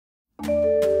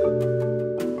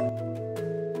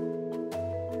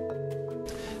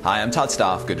Hi, I'm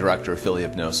Stofka, Director of the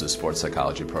Hypnosis Sports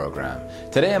Psychology program.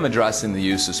 Today I'm addressing the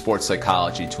use of sports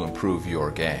psychology to improve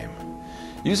your game.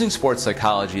 Using sports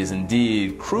psychology is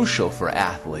indeed crucial for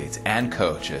athletes and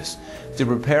coaches to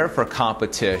prepare for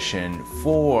competition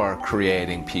for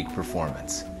creating peak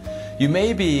performance. You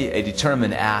may be a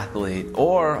determined athlete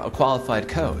or a qualified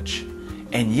coach,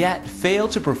 and yet fail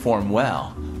to perform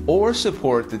well or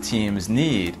support the team's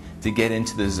need to get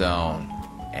into the zone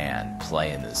and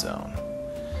play in the zone.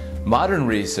 Modern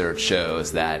research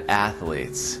shows that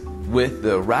athletes with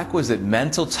the requisite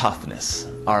mental toughness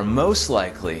are most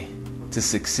likely to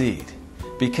succeed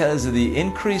because of the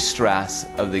increased stress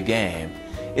of the game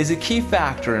is a key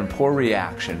factor in poor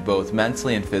reaction both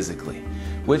mentally and physically,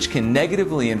 which can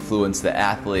negatively influence the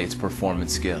athlete's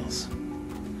performance skills.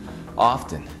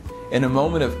 Often, in a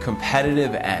moment of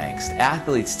competitive angst,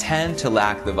 athletes tend to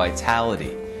lack the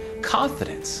vitality,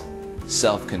 confidence,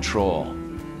 self-control,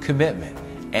 commitment,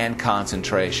 and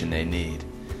concentration they need.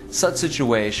 Such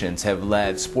situations have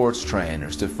led sports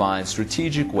trainers to find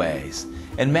strategic ways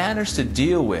and manners to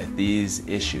deal with these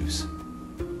issues.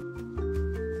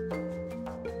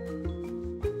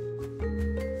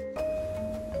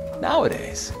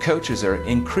 Nowadays, coaches are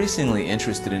increasingly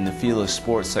interested in the field of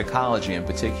sports psychology in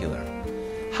particular.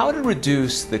 How to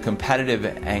reduce the competitive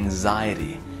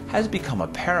anxiety has become a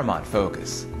paramount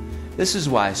focus. This is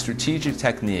why strategic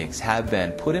techniques have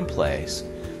been put in place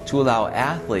to allow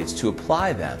athletes to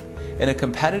apply them in a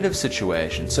competitive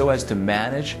situation so as to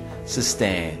manage,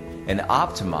 sustain, and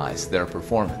optimize their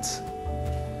performance.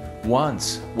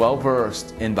 Once well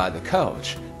versed in by the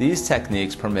coach, these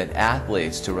techniques permit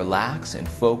athletes to relax and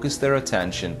focus their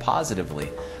attention positively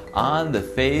on the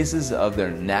phases of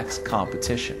their next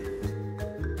competition.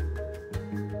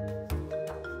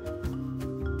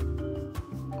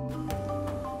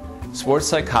 Sports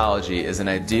psychology is an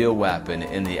ideal weapon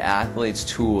in the athlete's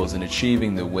tools in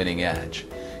achieving the winning edge.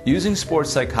 Using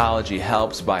sports psychology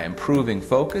helps by improving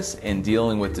focus and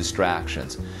dealing with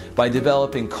distractions, by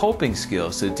developing coping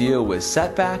skills to deal with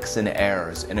setbacks and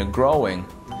errors, and a growing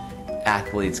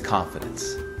athlete's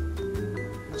confidence.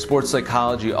 Sports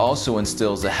psychology also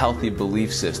instills a healthy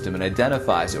belief system and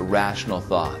identifies irrational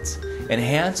thoughts,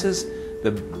 enhances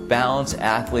the balanced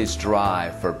athlete's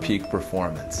drive for peak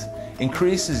performance,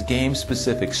 increases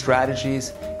game-specific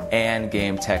strategies and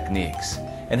game techniques,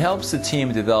 and helps the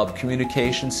team develop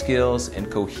communication skills and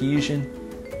cohesion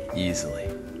easily.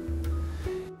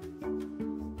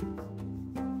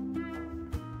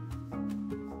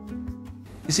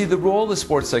 You see, the role of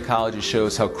sports psychology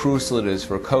shows how crucial it is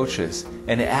for coaches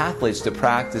and athletes to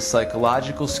practice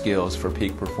psychological skills for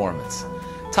peak performance.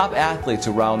 Top athletes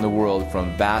around the world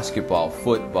from basketball,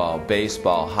 football,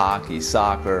 baseball, hockey,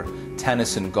 soccer,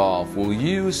 tennis, and golf will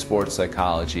use sports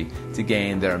psychology to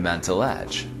gain their mental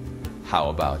edge. How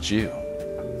about you?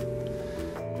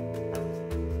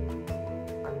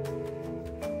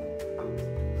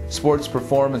 Sports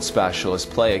performance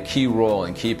specialists play a key role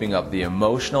in keeping up the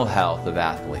emotional health of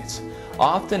athletes.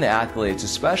 Often athletes,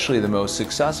 especially the most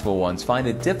successful ones, find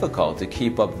it difficult to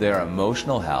keep up their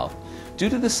emotional health due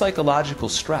to the psychological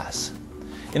stress.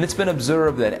 And it's been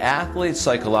observed that athletes'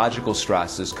 psychological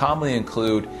stresses commonly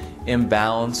include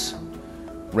imbalance,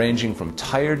 ranging from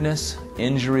tiredness,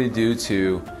 injury due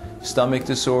to stomach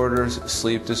disorders,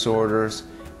 sleep disorders,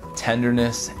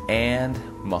 tenderness, and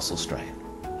muscle strain.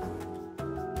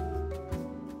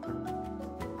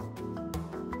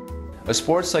 A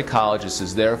sports psychologist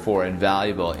is therefore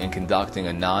invaluable in conducting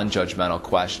a non-judgmental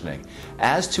questioning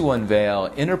as to unveil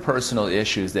interpersonal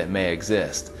issues that may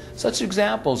exist, such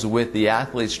examples with the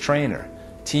athlete's trainer,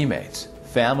 teammates,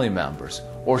 family members,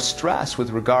 or stress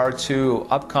with regard to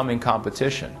upcoming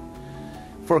competition.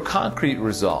 For concrete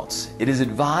results, it is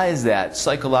advised that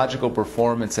psychological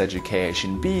performance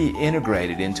education be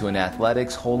integrated into an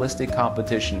athletics holistic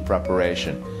competition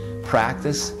preparation,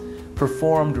 practice,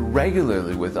 performed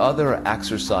regularly with other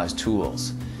exercise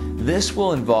tools. This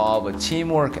will involve a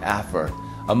teamwork effort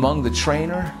among the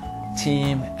trainer,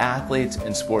 team, athletes,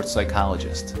 and sports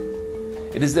psychologists.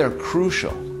 It is therefore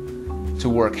crucial to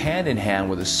work hand in hand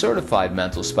with a certified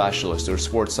mental specialist or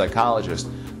sports psychologist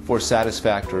for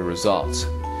satisfactory results.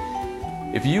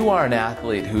 If you are an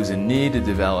athlete who's in need to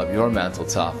develop your mental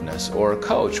toughness, or a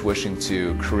coach wishing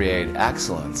to create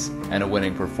excellence and a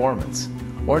winning performance,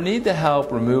 or need to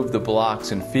help remove the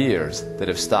blocks and fears that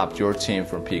have stopped your team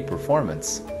from peak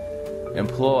performance,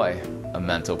 employ a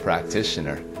mental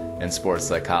practitioner and sports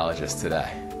psychologist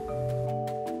today.